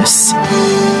Wellness.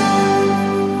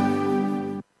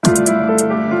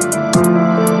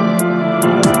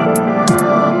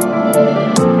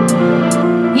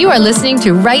 You are listening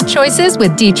to Right Choices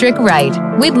with Dietrich Wright.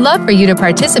 We'd love for you to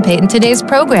participate in today's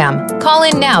program. Call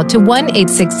in now to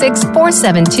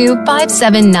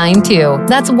 1-866-472-5792.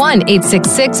 That's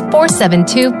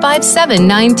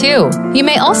 1-866-472-5792. You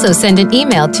may also send an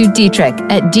email to Dietrich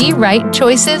at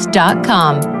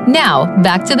drightchoices.com. Now,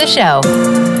 back to the show.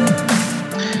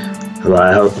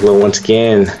 Hello once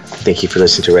again. Thank you for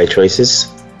listening to Right Choices.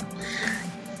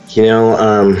 You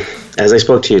know, as I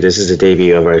spoke to you, this is the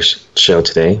debut of our show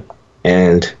today.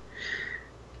 And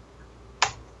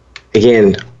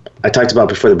again, I talked about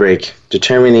before the break,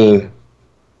 determining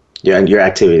your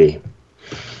activity.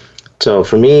 So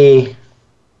for me,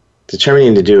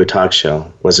 determining to do a talk show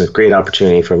was a great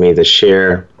opportunity for me to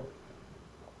share,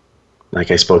 like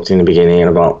I spoke to in the beginning,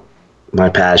 about my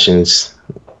passions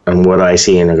and what I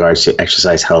see in regards to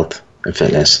exercise, health, and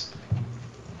fitness.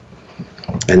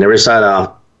 I never sought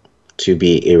out to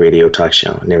be a radio talk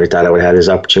show. I never thought I would have this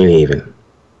opportunity even.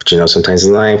 But you know, sometimes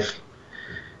in life,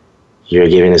 you're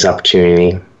given this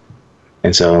opportunity.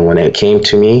 And so when it came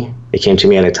to me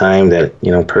at a time that,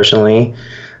 you know, personally,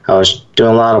 I was doing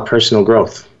a lot of personal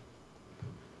growth.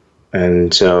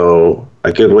 And so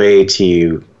a good way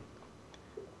to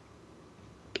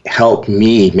help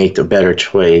me make the better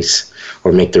choice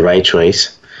or make the right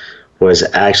choice was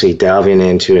actually delving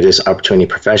into this opportunity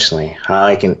professionally, how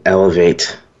I can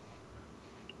elevate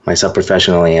myself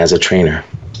professionally as a trainer.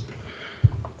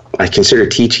 I consider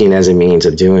teaching as a means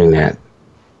of doing that.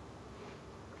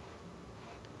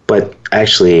 But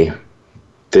actually,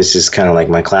 this is kind of like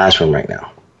my classroom right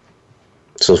now.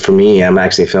 So for me, I'm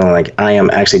actually feeling like I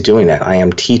am actually doing that. I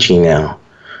am teaching now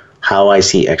how I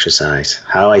see exercise,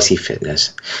 how I see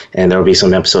fitness. And there will be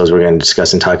some episodes we're going to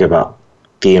discuss and talk about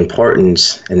the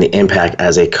importance and the impact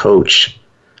as a coach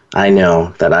I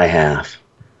know that I have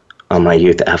on my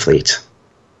youth athletes.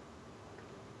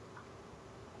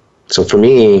 So for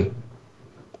me,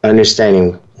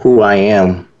 understanding who I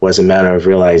am was a matter of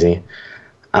realizing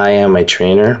I am a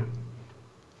trainer.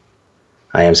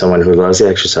 I am someone who loves to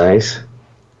exercise.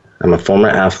 I'm a former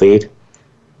athlete,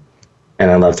 and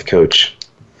I love to coach.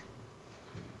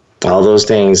 All those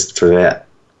things for that,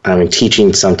 I'm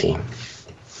teaching something.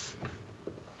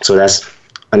 So that's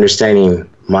understanding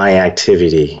my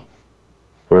activity,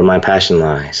 where my passion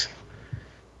lies,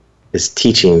 is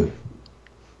teaching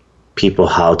people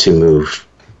how to move.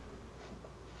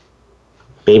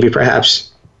 Maybe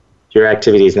perhaps your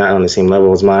activity is not on the same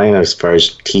level as mine as far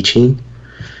as teaching,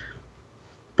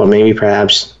 but maybe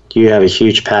perhaps you have a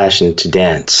huge passion to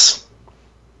dance.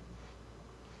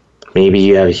 Maybe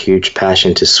you have a huge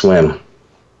passion to swim.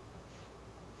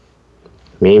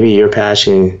 Maybe your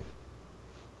passion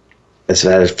as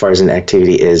far as an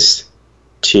activity is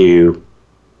to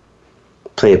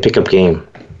play a pickup game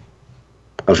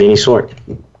of any sort.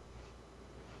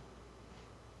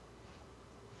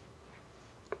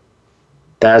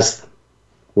 That's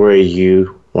where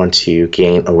you want to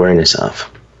gain awareness of.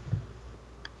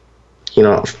 You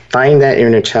know, find that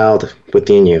inner child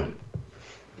within you.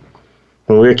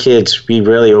 When we're kids, we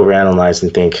really overanalyze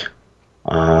and think,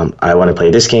 I want to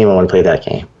play this game, I want to play that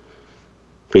game.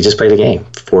 We just play the game.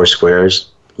 4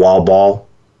 squares, wall ball,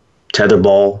 tether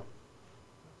ball,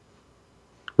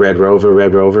 red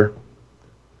rover.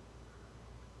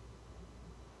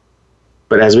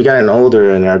 But as we gotten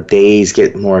older and our days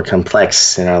get more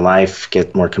complex and our life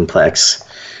get more complex,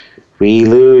 we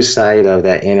lose sight of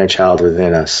that inner child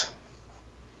within us.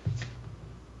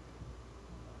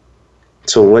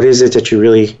 So what is it that you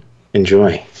really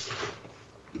enjoy?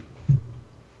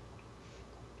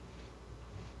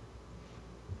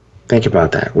 Think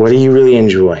about that. What do you really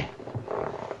enjoy?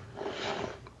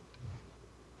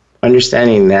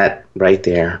 Understanding that right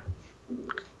there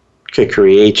could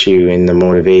create you in the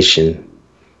motivation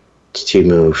to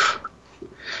move.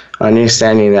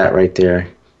 Understanding that right there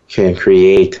can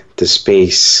create the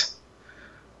space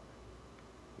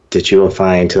that you will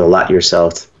find to allot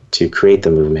yourself to create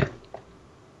the movement.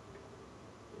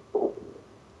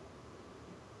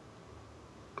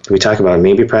 We talk about it.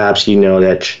 Maybe perhaps you know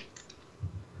that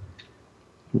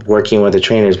working with a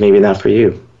trainer is maybe not for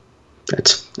you.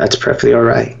 That's perfectly all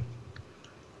right.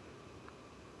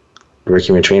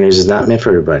 Working with trainers is not meant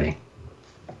for everybody.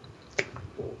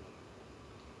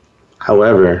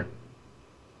 However,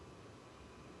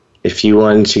 if you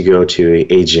wanted to go to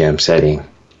a gym setting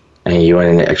and you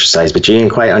wanted to exercise, but you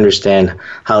didn't quite understand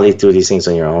how they do these things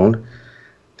on your own,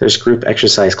 there's group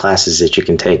exercise classes that you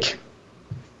can take.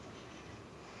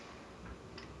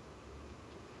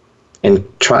 And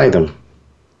try them.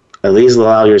 At least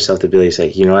allow yourself the ability to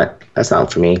say, you know what, that's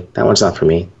not for me, that one's not for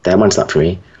me, that one's not for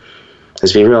me.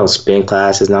 Let's be real, spin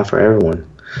class is not for everyone.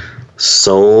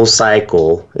 Soul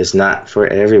Cycle is not for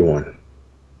everyone.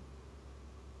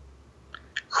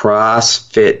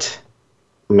 CrossFit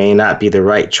may not be the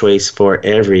right choice for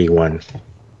everyone.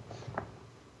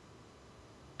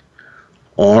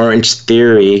 Orange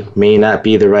Theory may not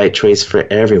be the right choice for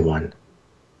everyone.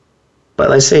 But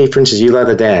let's say, for instance, you love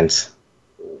to dance.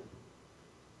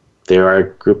 There are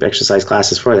group exercise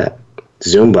classes for that.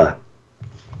 Zumba.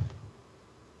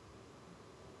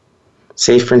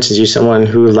 Say, for instance, you're someone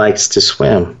who likes to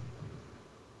swim.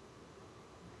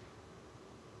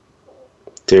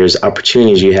 There's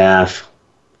opportunities you have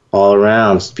all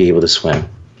around to be able to swim.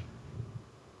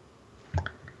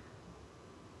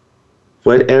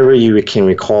 Whatever you can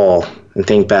recall and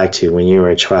think back to when you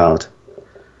were a child,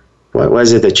 what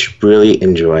was it that you really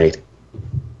enjoyed?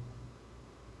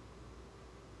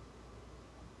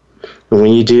 And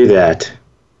when you do that,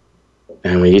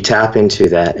 and when you tap into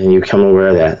that, and you become aware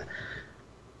of that,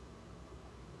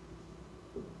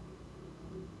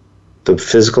 the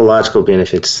physiological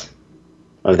benefits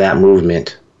of that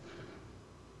movement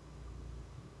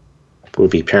will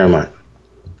be paramount.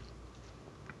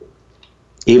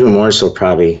 Even more so,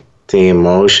 probably, the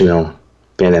emotional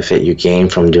benefit you gain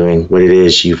from doing what it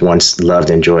is you've once loved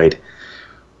and enjoyed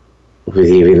will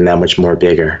be even that much more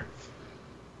bigger.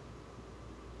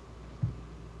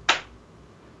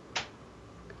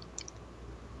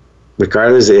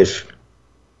 Regardless if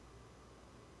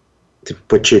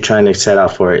what you're trying to set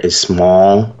out for is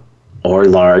small or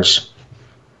large,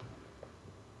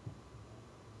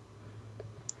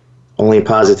 only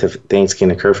positive things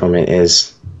can occur from it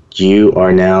is you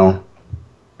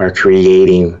are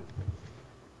creating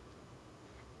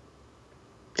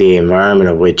the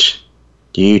environment of which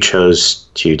you chose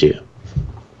to do.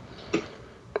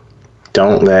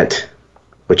 Don't let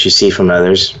what you see from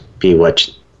others be what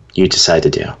you decide to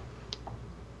do.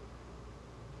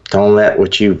 Don't let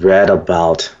what you read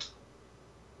about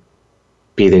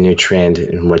be the new trend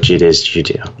in what it is you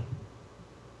do.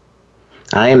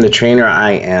 I am the trainer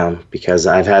I am because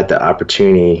I've had the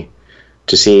opportunity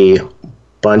to see a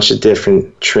bunch of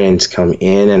different trends come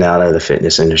in and out of the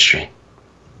fitness industry.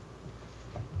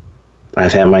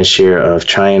 I've had my share of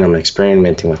trying them and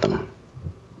experimenting with them.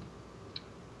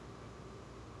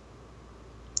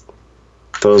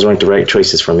 Those weren't the right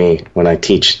choices for me when I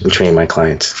teach and train my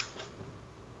clients.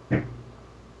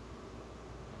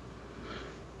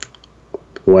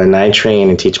 When I train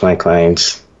and teach my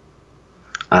clients,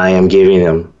 I am giving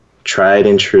them tried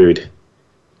and true,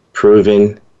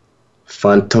 proven,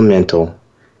 fundamental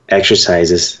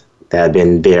exercises that have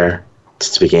been there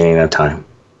since the beginning of time.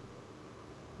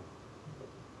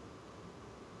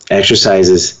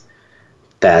 Exercises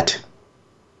that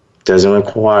doesn't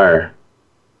require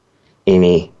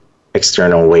any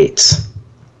external weights.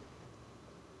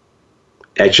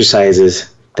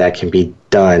 Exercises that can be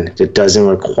done that doesn't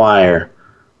require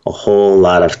a whole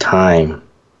lot of time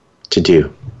to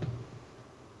do.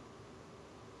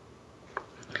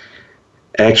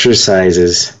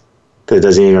 Exercises that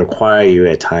doesn't even require you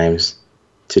at times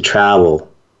to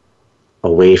travel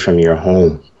away from your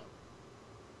home.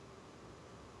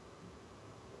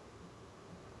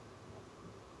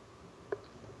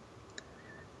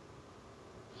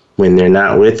 When they're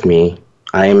not with me,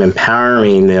 I am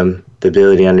empowering them the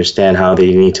ability to understand how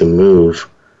they need to move.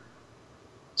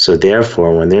 So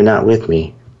therefore, when they're not with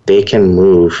me, they can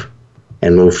move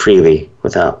and move freely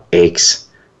without aches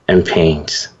and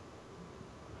pains.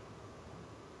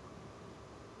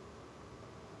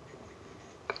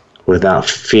 Without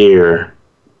fear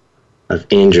of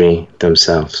injuring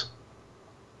themselves.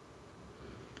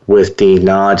 with the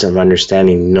knowledge of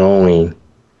understanding, knowing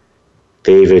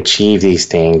they've achieved these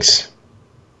things,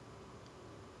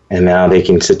 and now they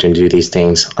can sit there and do these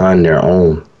things on their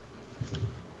own.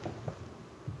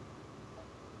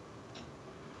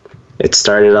 It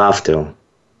started off, though,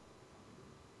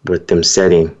 with them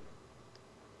setting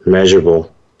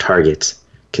measurable targets,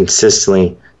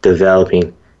 consistently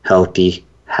developing healthy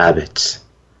habits.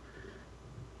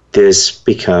 This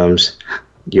becomes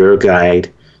your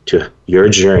guide to your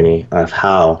journey of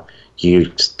how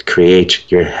you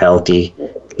create your healthy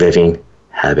living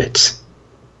habits.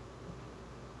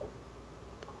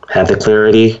 Have the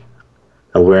clarity,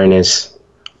 awareness,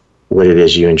 what it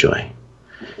is you enjoy.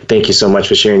 Thank you so much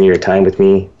for sharing your time with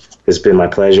me. It's been my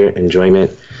pleasure,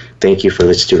 enjoyment. Thank you for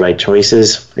listening to Right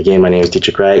Choices. Again, my name is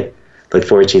Dietrich Wright. Look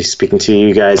forward to speaking to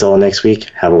you guys all next week.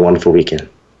 Have a wonderful weekend.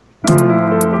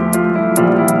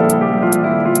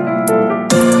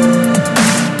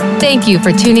 Thank you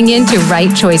for tuning in to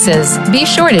Right Choices. Be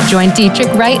sure to join Dietrich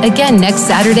Wright again next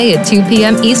Saturday at 2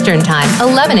 p.m. Eastern Time,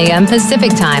 11 a.m.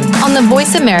 Pacific Time on the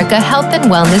Voice America Health and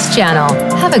Wellness Channel.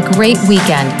 Have a great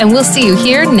weekend, and we'll see you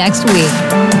here next week.